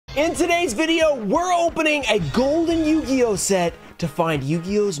In today's video, we're opening a golden Yu-Gi-Oh set to find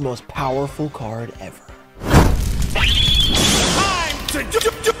Yu-Gi-Oh's most powerful card ever.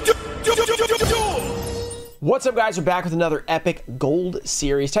 What's up, guys? We're back with another epic gold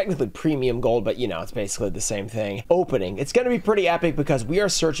series, technically premium gold, but you know, it's basically the same thing. Opening. It's going to be pretty epic because we are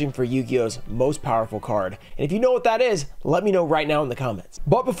searching for Yu-Gi-Oh's most powerful card. And if you know what that is, let me know right now in the comments.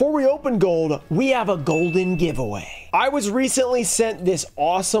 But before we open gold, we have a golden giveaway. I was recently sent this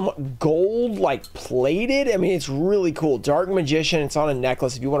awesome gold, like plated. I mean, it's really cool. Dark Magician. It's on a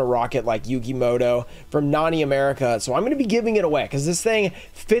necklace if you want to rock it like Yu-Gi-Moto from Nani America. So I'm going to be giving it away because this thing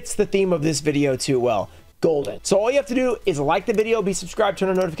fits the theme of this video too well. Golden. So all you have to do is like the video, be subscribed, turn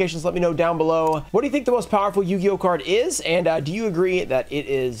on notifications, let me know down below. What do you think the most powerful Yu-Gi-Oh card is? And do you agree that it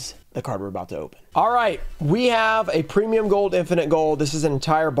is the card we're about to open? All right, we have a premium gold, infinite gold. This is an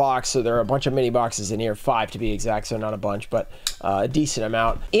entire box, so there are a bunch of mini boxes in here, 5 to be exact, so not a bunch, but a decent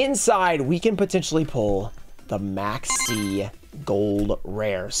amount. Inside, we can potentially pull the Maxx gold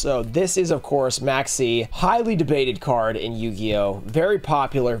rare. So this is, of course, Maxx, highly debated card in Yu-Gi-Oh, very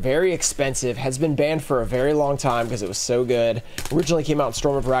popular, very expensive, has been banned for a very long time because it was so good. Originally came out in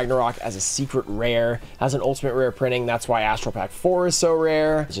Storm of Ragnarok as a secret rare, has an ultimate rare printing. That's why Astral Pack 4 is so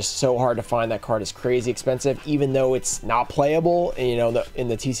rare. It's just so hard to find. That card is crazy expensive, even though it's not playable, you know, in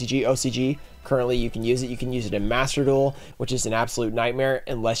the TCG OCG. Currently, you can use it. You can use it in Master Duel, which is an absolute nightmare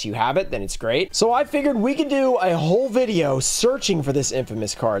unless you have it, then it's great. So I figured we could do a whole video searching for this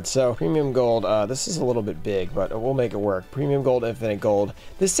infamous card. So premium gold, this is a little bit big, but we'll make it work. Premium gold, infinite gold.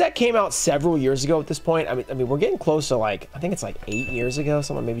 This set came out several years ago at this point. I mean, we're getting close to, like, I think it's like 8 years ago,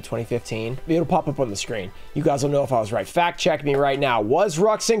 something maybe 2015. It'll pop up on the screen. You guys will know if I was right. Fact check me right now. Was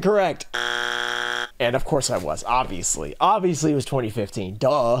Rux incorrect? And of course I was, obviously. Obviously it was 2015,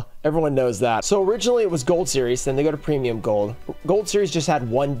 duh. Everyone knows that. So originally it was Gold Series, then they go to Premium Gold. Gold Series just had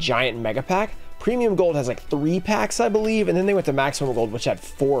one giant mega pack. Premium Gold has like 3 packs, I believe, and then they went to Maximum Gold, which had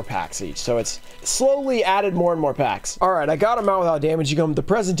 4 packs each. So it's slowly added more and more packs. All right, I got them out without damaging them. The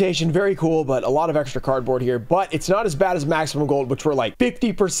presentation, very cool, but a lot of extra cardboard here. But it's not as bad as Maximum Gold, which were like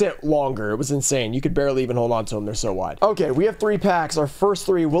 50% longer. It was insane. You could barely even hold on to them. They're so wide. Okay, we have 3 packs. Our first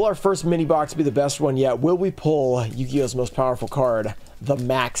 3. Will our first mini box be the best one yet? Will we pull Yu-Gi-Oh's most powerful card, the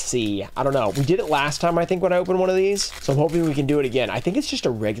Maxx? I don't know. We did it last time, I think, when I opened one of these. So I'm hoping we can do it again. I think it's just a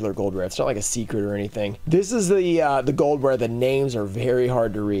regular gold rare. It's not like a secret or anything. This is the gold where the names are very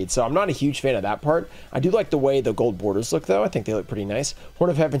hard to read. So I'm not a huge fan of that part. I do like the way the gold borders look, though. I think they look pretty nice. Horn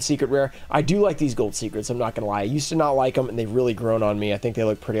of Heaven secret rare. I do like these gold secrets. I'm not going to lie. I used to not like them, and they've really grown on me. I think they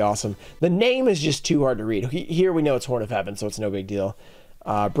look pretty awesome. The name is just too hard to read. Here we know it's Horn of Heaven, so it's no big deal.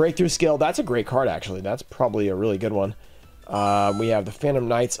 Breakthrough Skill. That's a great card, actually. That's probably a really good one. We have the Phantom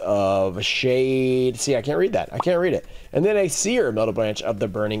Knights of Shade. See, I can't read that. I can't read it. And then a Seer Metal Branch of the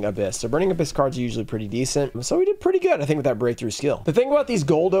Burning Abyss. So Burning Abyss cards are usually pretty decent. So we did pretty good, I think, with that Breakthrough Skill. The thing about these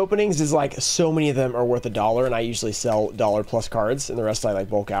gold openings is, like, so many of them are worth $1, and I usually sell $1+ cards, and the rest I, like,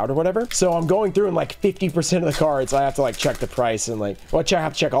 bulk out or whatever. So I'm going through, and, like, 50% of the cards, I have to, like, check the price and, like, well, I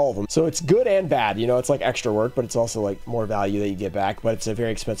have to check all of them. So it's good and bad. You know, it's, like, extra work, but it's also, like, more value that you get back. But it's a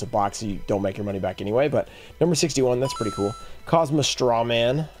very expensive box, so you don't make your money back anyway. But number 61, that's pretty cool. Cosmo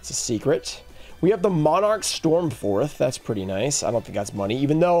Strawman, it's a secret. We have the Monarch Stormforth. That's pretty nice. I don't think that's money,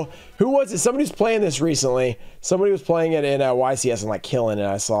 even though, who was it? Somebody was playing this recently. Somebody was playing it in YCS and like killing it,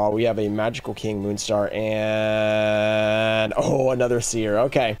 I saw. We have a Magical King Moonstar and, oh, another Seer.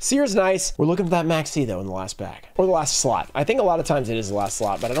 Okay, Seer's nice. We're looking for that Maxx though in the last bag, or the last slot. I think a lot of times it is the last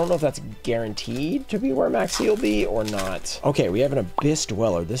slot, but I don't know if that's guaranteed to be where Maxx will be or not. Okay, we have an Abyss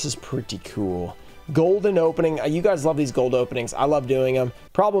Dweller. This is pretty cool. Golden opening. You guys love these gold openings. I love doing them.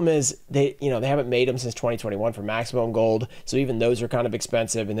 Problem is, they haven't made them since 2021 for maximum gold, so even those are kind of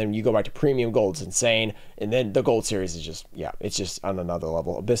expensive. And then you go back to premium gold, it's insane. And then the gold series is just, yeah, it's just on another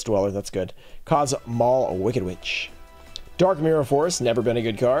level. Abyss Dweller, that's good. Cause Maul, a Wicked Witch. Dark Mirror Force, never been a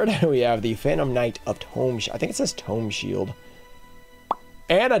good card. We have the Phantom Knight of Tome. I think it says Tome Shield.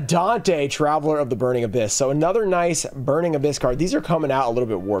 And a Dante, Traveler of the Burning Abyss. So another nice Burning Abyss card. These are coming out a little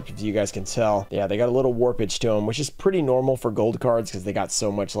bit warped, if you guys can tell. Yeah, they got a little warpage to them, which is pretty normal for gold cards because they got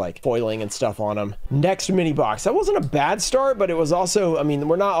so much like foiling and stuff on them. Next mini box. That wasn't a bad start, but it was also, I mean,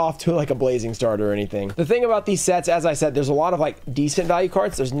 we're not off to like a blazing start or anything. The thing about these sets, as I said, there's a lot of like decent value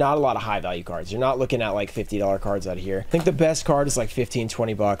cards. There's not a lot of high value cards. You're not looking at like $50 cards out of here. I think the best card is like 15,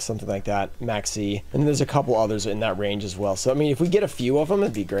 20 bucks, something like that. Maxx. And there's a couple others in that range as well. So, I mean, if we get a few of them, them,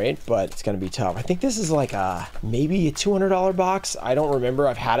 it'd be great, but it's going to be tough. I think this is like maybe a $200 box. I don't remember.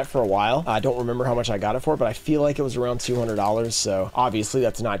 I've had it for a while. I don't remember how much I got it for, but I feel like it was around $200. So obviously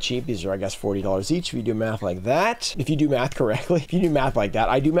that's not cheap. These are, I guess, $40 each if you do math like that. If you do math correctly, if you do math like that.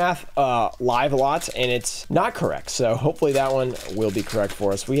 I do math live a lot and it's not correct. So hopefully that one will be correct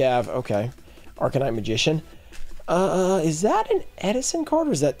for us. We have, okay, Arcanite Magician. Is that an Edison card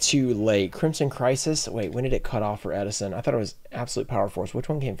or is that too late? Crimson Crisis. Wait, when did it cut off for Edison? I thought it was Absolute Power Force. Which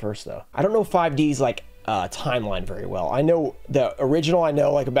one came first though? I don't know 5D's like timeline very well. I know the original, I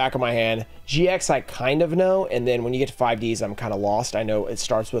know like the back of my hand. GX I kind of know, and then when you get to 5D's I'm kind of lost. I know it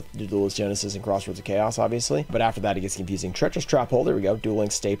starts with the Duelist Genesis and Crossroads of Chaos obviously, but after that it gets confusing. Treacherous Trap Hole, there we go. Duel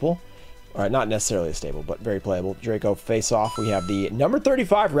Link Staple. All right, not necessarily a stable, but very playable. Draco Face Off. We have the number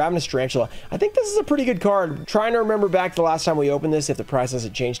 35 Ravenous Tarantula. I think this is a pretty good card. Trying to remember back to the last time we opened this, if the price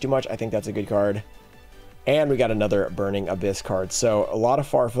hasn't changed too much, I think that's a good card. And we got another Burning Abyss card. So a lot of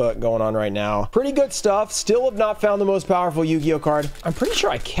Farfa going on right now. Pretty good stuff. Still have not found the most powerful Yu-Gi-Oh card. I'm pretty sure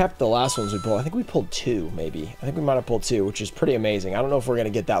I kept the last ones we pulled. I think we pulled 2, maybe. I think we might have pulled 2, which is pretty amazing. I don't know if we're going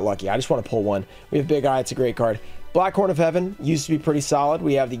to get that lucky. I just want to pull one. We have Big Eye. It's a great card. Black Horn of Heaven used to be pretty solid.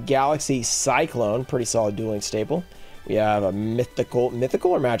 We have the Galaxy Cyclone, pretty solid dueling staple. We have a mythical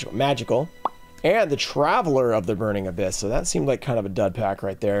or magical. And the Traveler of the Burning Abyss. So that seemed like kind of a dud pack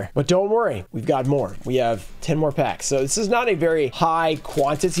right there. But don't worry, we've got more. We have 10 more packs. So this is not a very high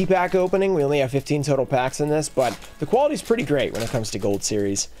quantity pack opening. We only have 15 total packs in this, but the quality is pretty great when it comes to Gold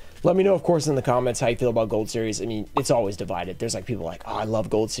Series. Let me know, of course, in the comments how you feel about Gold Series. I mean, it's always divided. There's like people like, oh, I love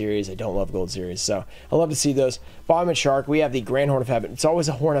Gold Series. I don't love Gold Series. So I love to see those. Vomit Shark, we have the Grand Horn of Heaven. It's always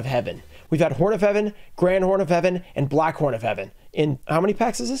a Horn of Heaven. We've had Horn of Heaven, Grand Horn of Heaven, and Black Horn of Heaven. In how many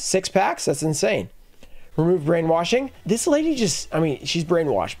packs is this? 6 packs? That's insane. Remove brainwashing. This lady just, I mean, she's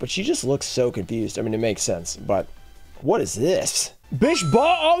brainwashed, but she just looks so confused. I mean, it makes sense, but what is this? Bish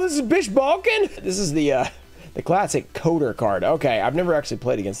Ball? Oh, this is Bish Balkan? This is the classic coder card. Okay, I've never actually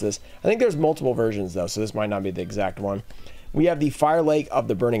played against this. I think there's multiple versions though, so this might not be the exact one. We have the Fire Lake of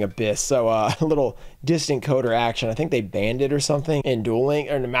the Burning Abyss. So a little distant coder action. I think they banned it or something in dueling,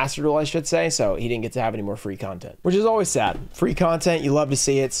 or in the Master Duel, I should say. So he didn't get to have any more free content, which is always sad. Free content, you love to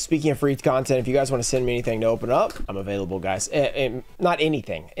see it. Speaking of free content, if you guys want to send me anything to open up, I'm available, guys. Not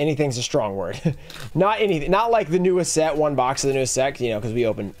anything. Anything's a strong word. Not anything. Not like the newest set, one box of the newest set, you know, because we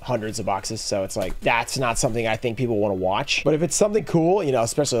open hundreds of boxes. So it's like, that's not something I think people want to watch. But if it's something cool, you know,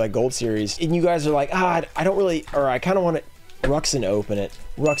 especially like Gold Series, and you guys are like, I don't really, or I kind of want to Ruxin to open it,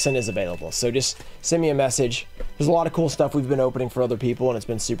 Ruxin is available. So just send me a message. There's a lot of cool stuff we've been opening for other people, and it's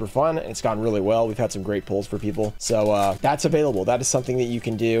been super fun, and it's gone really well. We've had some great pulls for people. So that's available. That is something that you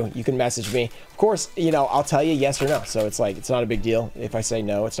can do. You can message me. Of course, you know, I'll tell you yes or no. So it's like, it's not a big deal. If I say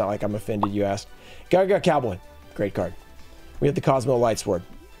no, it's not like I'm offended you asked. Gaga Cowboy, great card. We have the Cosmo Lightsword.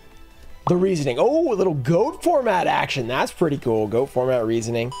 The Reasoning. Oh, a little GOAT format action. That's pretty cool. GOAT format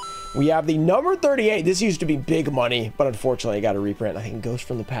Reasoning. We have the number 38. This used to be big money, but unfortunately I got a reprint. I think it goes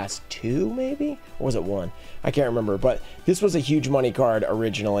from the past 2, maybe? Or was it 1? I can't remember, but this was a huge money card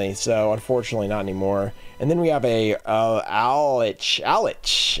originally, so unfortunately not anymore. And then we have a Alich.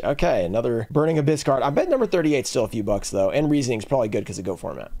 Okay, another Burning Abyss card. I bet number 38 still a few bucks though, and Reasoning's probably good because of GOAT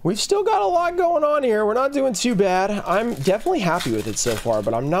format. We've still got a lot going on here. We're not doing too bad. I'm definitely happy with it so far,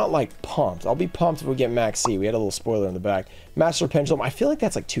 but I'm not like pumped. I'll be pumped if we get Maxx C. We had a little spoiler in the back. Master Pendulum, I feel like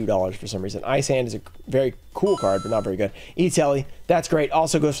that's like $2 for some reason. Ice Hand is a very cool card, but not very good. E-Telly, that's great.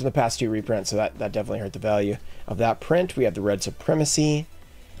 Also goes from the past 2 reprints, so that definitely hurt the value of that print. We have the Red Supremacy,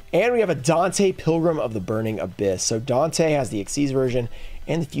 and we have a Dante Pilgrim of the Burning Abyss. So Dante has the Xyz version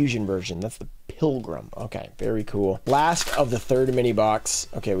and the Fusion version. That's the Pilgrim. Okay, very cool. Last of the 3rd mini box.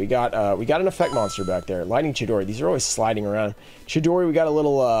 Okay, we got an effect monster back there. Lightning Chidori. These are always sliding around. Chidori, we got a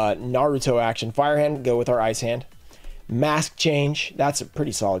little Naruto action. Fire Hand, go with our Ice Hand. Mask Change, that's a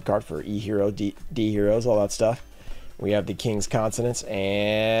pretty solid card for E-Hero, D-Heroes, all that stuff. We have the King's Consonants,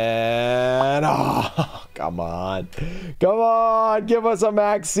 and oh, come on, give us a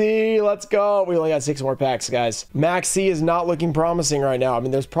Maxx C. Let's go. We only got 6 more packs, guys. Maxx C is not looking promising right now. I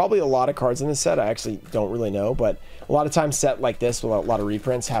mean, there's probably a lot of cards in this set. I actually don't really know, but a lot of times set like this with a lot of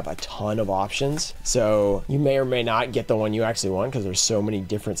reprints have a ton of options. So you may or may not get the one you actually want because there's so many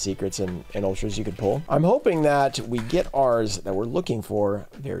different secrets and ultras you could pull. I'm hoping that we get ours that we're looking for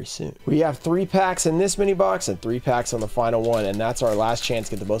very soon. We have 3 packs in this mini box and 3 packs on the final one, and that's our last chance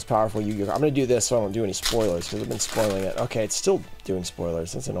to get the most powerful Yu-Gi-Oh! I'm going to do this so I don't do any spoilers because I've been spoiling it. Okay, it's still doing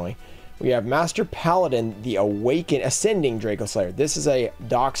spoilers. That's annoying. We have Master Paladin, the Ascending Draco Slayer. This is a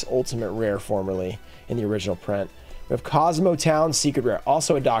Doc's Ultimate Rare formerly in the original print. We have Cosmo Town, Secret Rare,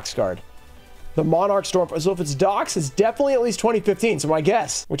 also a Doc's card. The Monarch Storm. So if it's Docs, it's definitely at least 2015. So my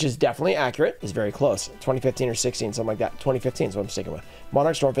guess, which is definitely accurate, is very close. 2015 or 16, something like that. 2015 is what I'm sticking with.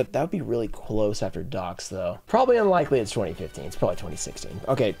 Monarch Stormfit, that would be really close after Docs, though. Probably unlikely it's 2015. It's probably 2016.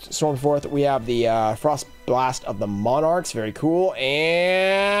 Okay, Stormforth, we have the Frost Blast of the Monarchs. Very cool.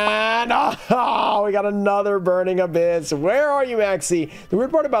 And oh, we got another Burning Abyss. Where are you, Maxi? The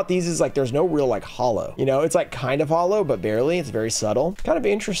weird part about these is like there's no real like hollow. You know, it's like kind of hollow, but barely. It's very subtle. Kind of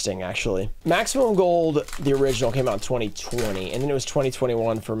interesting, actually. Maximum Gold, the original, came out in 2020, and then it was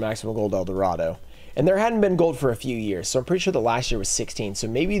 2021 for Maximum Gold El Dorado. And there hadn't been gold for a few years, so I'm pretty sure the last year was 16, so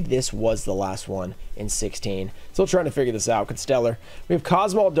maybe this was the last one in 16. Still trying to figure this out. Constellar. We have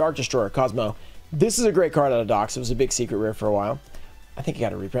Cosmo Dark Destroyer. Cosmo. This is a great card out of Docs. It was a big secret rare for a while. I think it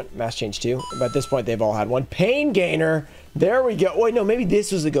got a reprint. Mass Change 2. But at this point, they've all had one. Pain Gainer. There we go. Wait, no, maybe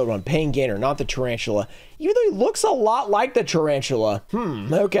this was the good one. Pain Gainer, not the Tarantula. Even though he looks a lot like the Tarantula.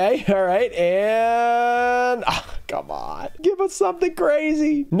 Okay. All right. And... oh, come on. Give us something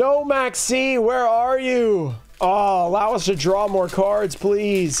crazy. No, Maxi, where are you? Oh, allow us to draw more cards,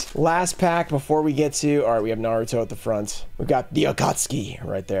 please. Last pack before we get to... all right, we have Naruto at the front. We've got the Akatsuki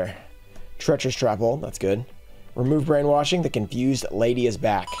right there. Treacherous Trap Hole. That's good. Remove Brainwashing. The Confused Lady is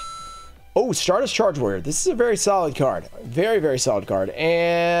back. Oh, Stardust Charge Warrior. This is a very solid card. Very, very solid card.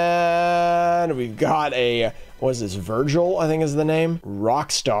 And we've got a... what is this? Virgil, I think is the name.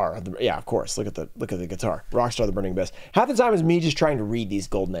 Rockstar. Yeah, of course. Look at the guitar. Rockstar, the Burning Abyss. Half the time is me just trying to read these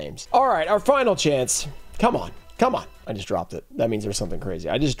gold names. All right, our final chance. Come on. Come on. I just dropped it. That means there's something crazy.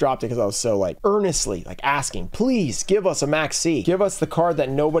 I just dropped it because I was so like earnestly like asking, please give us a Max C. Give us the card that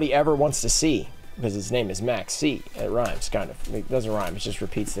nobody ever wants to see. Because his name is Max C. It rhymes, kind of. It doesn't rhyme, it just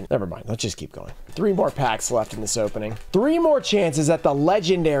repeats the... never mind, let's just keep going. 3 more packs left in this opening. 3 more chances at the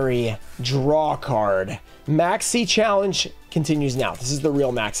legendary draw card. Max C challenge continues now. This is the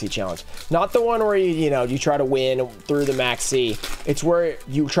real Max C challenge. Not the one where you try to win through the Max C. It's where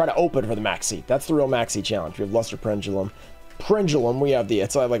you try to open for the Max C. That's the real Max C challenge. We have Luster Pendulum. We have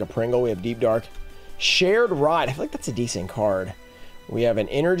it's like a Pringle. We have Deep Dark. Shared Ride. I feel like that's a decent card. We have an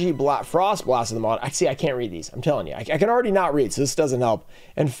Energy Frost Blast of the Mod. I can't read these. I'm telling you. I can already not read, so this doesn't help.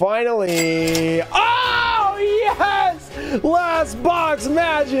 And finally... oh, yes! Last box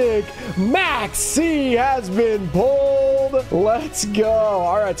magic! Max C has been pulled. Let's go.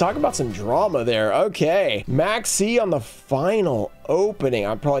 All right, talk about some drama there. Okay. Max C on the final opening.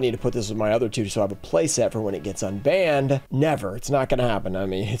 I probably need to put this with my other 2 so I have a playset for when it gets unbanned. Never. It's not going to happen. I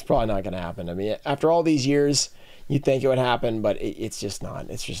mean, it's probably not going to happen. I mean, after all these years... you'd think it would happen, but it's just not.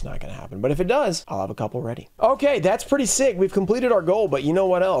 It's just not going to happen. But if it does, I'll have a couple ready. Okay, that's pretty sick. We've completed our goal, but you know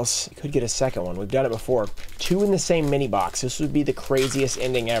what else? We could get a second one. We've done it before. 2 in the same mini box. This would be the craziest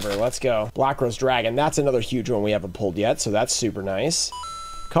ending ever. Let's go. Black Rose Dragon. That's another huge one we haven't pulled yet, so that's super nice.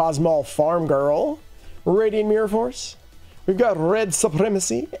 Cosmo Farm Girl. Radiant Mirror Force. We've got Red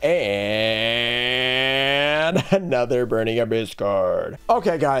Supremacy and another Burning Abyss card.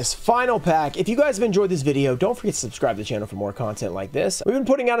 Okay, guys, final pack. If you guys have enjoyed this video, don't forget to subscribe to the channel for more content like this. We've been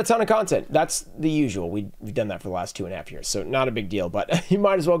putting out a ton of content. That's the usual. We've done that for the last 2.5 years, so not a big deal, but you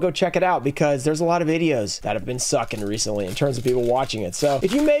might as well go check it out because there's a lot of videos that have been sucking recently in terms of people watching it. So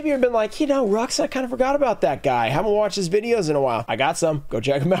if you maybe have been like, Rux, I kind of forgot about that guy. Haven't watched his videos in a while. I got some. Go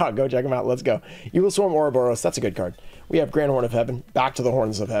check them out. Go check them out. Let's go. Evil Swarm Ouroboros. That's a good card. We have Grand Horn of Heaven, back to the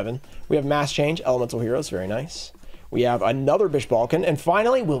Horns of Heaven. We have Mass Change, Elemental Heroes, very nice. We have another Bish Balkan, and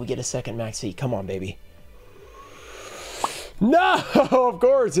finally, will we get a second Max C? Come on, baby. No, of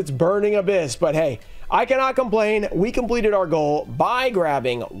course, it's Burning Abyss, but hey, I cannot complain. We completed our goal by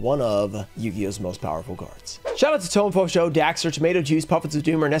grabbing one of Yu-Gi-Oh's most powerful cards. Shout out to Tomefo Show, Daxter, Tomato Juice, Puppets of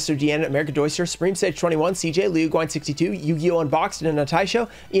Doom, Ernesto Deanna, America Doyster, Supreme Stage 21, CJ, Liu Guine 62, Yu-Gi-Oh! Unboxed, and Natai Show,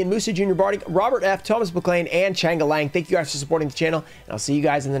 Ian Musa, Junior Bardic, Robert F., Thomas McLean, and Changa Lang. Thank you guys for supporting the channel, and I'll see you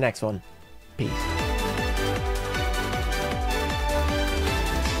guys in the next one. Peace.